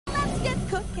get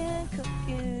cooking,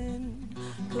 cooking,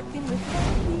 cooking with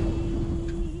Amy.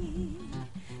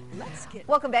 Let's get...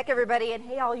 Welcome back, everybody, and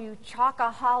hey, all you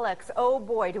chocoholics. Oh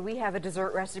boy, do we have a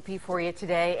dessert recipe for you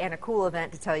today and a cool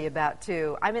event to tell you about,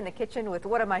 too. I'm in the kitchen with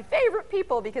one of my favorite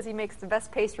people because he makes the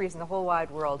best pastries in the whole wide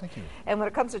world. Thank you. And when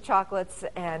it comes to chocolates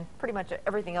and pretty much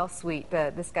everything else sweet,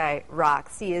 this guy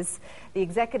rocks. He is the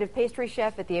executive pastry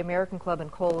chef at the American Club in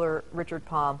Kohler, Richard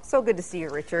Palm. So good to see you,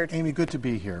 Richard. Amy, good to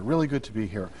be here. Really good to be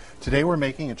here. Today we're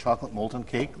making a chocolate molten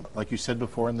cake, like you said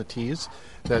before in the teas.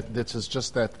 That this is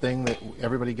just that thing that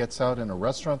everybody gets out in a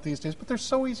restaurant these days, but they're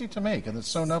so easy to make and it's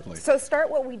so lovely. So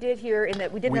start what we did here in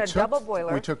that we did a double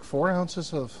boiler. We took 4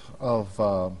 ounces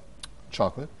of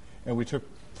chocolate, and we took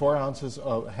 4 ounces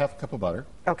of half a cup of butter.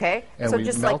 Okay. And so we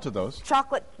just melted like those.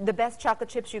 Chocolate, the best chocolate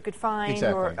chips you could find.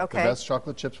 Exactly. Or, okay. The best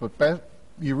chocolate chips, but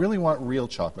you really want real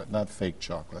chocolate, not fake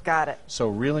chocolate. Got it. So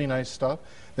really nice stuff.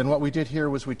 Then what we did here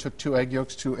was we took 2 egg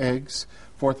yolks, 2 eggs,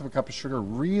 1/4 of a cup of sugar,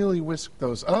 really whisked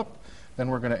those up. Then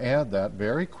we're going to add that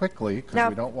very quickly because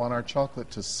we don't want our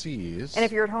chocolate to seize. And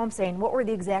if you're at home saying, what were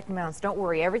the exact amounts? Don't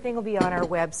worry. Everything will be on our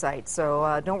website,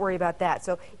 so don't worry about that.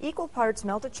 So equal parts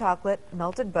melted chocolate,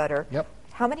 melted butter. Yep.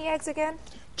 How many eggs again?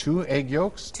 2 egg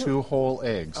yolks, 2 whole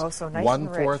eggs. Oh, so nice and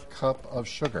rich. 1/4 cup of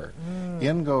sugar.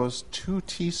 In goes 2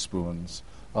 teaspoons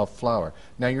of flour.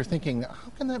 Now you're thinking,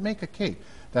 how can that make a cake?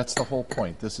 That's the whole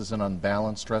point. This is an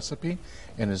unbalanced recipe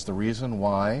and is the reason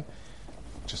why.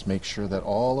 Just make sure that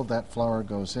all of that flour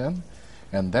goes in,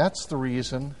 and that's the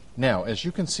reason. Now, as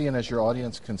you can see and as your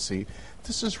audience can see,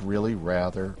 this is really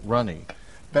rather runny.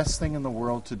 Best thing in the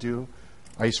world to do,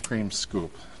 ice cream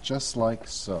scoop, just like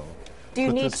so. Do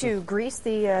you need to grease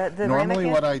the Normally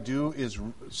ramekin? what I do is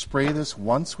spray this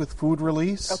once with food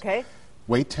release. Okay.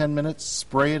 Wait 10 minutes,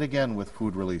 spray it again with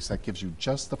food release. That gives you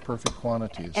just the perfect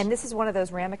quantities. And this is one of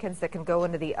those ramekins that can go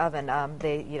into the oven,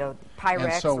 Pyrex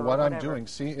And so or what whatever. I'm doing,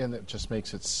 see, and it just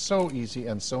makes it so easy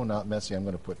and so not messy. I'm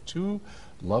going to put 2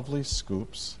 lovely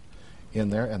scoops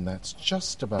in there, and that's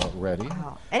just about ready.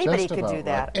 Oh, anybody could do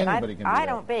that. Right. Anybody can do that. I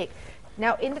don't bake.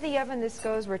 Now, into the oven this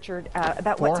goes, Richard,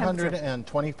 about what temperature?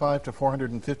 425 to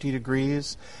 450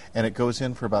 degrees, and it goes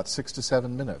in for about 6 to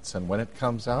 7 minutes. And when it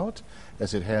comes out,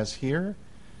 as it has here,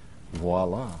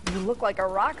 voila. You look like a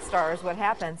rock star is what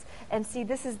happens. And see,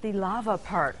 this is the lava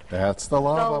part. That's the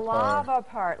lava part. The lava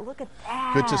part. Look at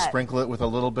that. Good to sprinkle it with a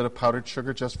little bit of powdered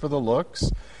sugar just for the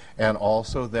looks. And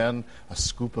also then a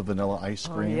scoop of vanilla ice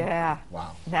cream. Oh, yeah.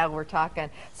 Wow. Now we're talking.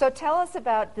 So tell us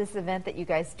about this event that you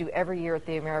guys do every year at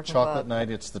the American Club. Chocolate Night.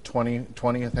 It's the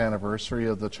 20th anniversary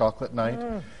of the Chocolate Night.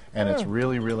 And it's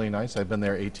really, really nice. I've been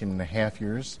there 18.5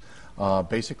 years.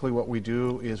 Basically what we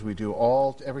do is we do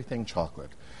everything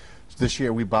chocolate. This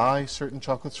year we buy certain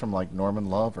chocolates from like Norman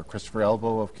Love or Christopher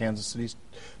Elbow of Kansas City,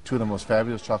 2 of the most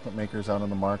fabulous chocolate makers out on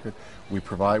the market. We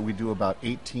do about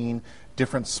 18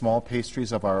 different small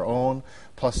pastries of our own.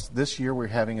 Plus this year we're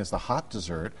having as the hot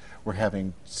dessert, we're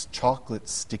having chocolate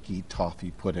sticky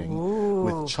toffee pudding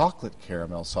with chocolate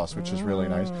caramel sauce, which is really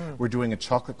nice. We're doing a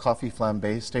chocolate coffee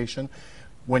flambe station.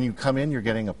 When you come in, you're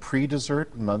getting a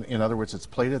pre-dessert. In other words, it's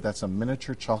plated. That's a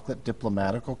miniature chocolate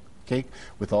diplomatical cake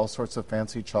with all sorts of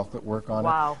fancy chocolate work on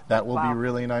it. That will be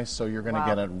really nice. So you're going to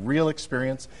get a real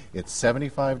experience. It's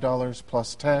 $75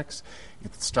 plus tax.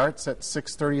 It starts at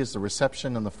 6:30 is the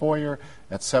reception in the foyer.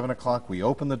 At 7 o'clock, we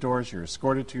open the doors. You're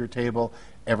escorted to your table.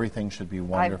 Everything should be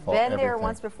wonderful. I've been there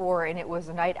once before, and it was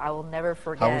a night I will never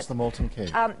forget. How was the molten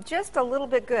cake? Just a little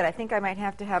bit good. I think I might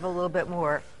have to have a little bit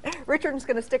more. Richard's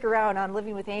going to stick around on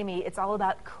Living with Amy. It's all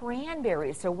about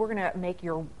cranberries. So we're going to make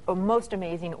your most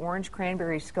amazing orange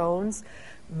cranberry scones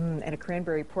and a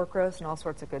cranberry pork roast and all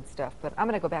sorts of good stuff. But I'm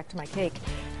going to go back to my cake.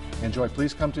 Enjoy.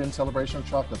 Please come to In Celebration of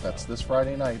Chocolate. That's this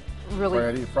Friday night.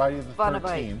 Really Friday the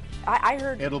 13th. I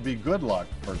heard it'll be good luck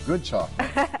for good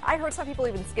chocolate. I heard some people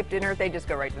even skip dinner. They just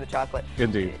go right for the chocolate.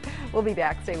 Indeed. We'll be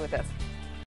back. Stay with us.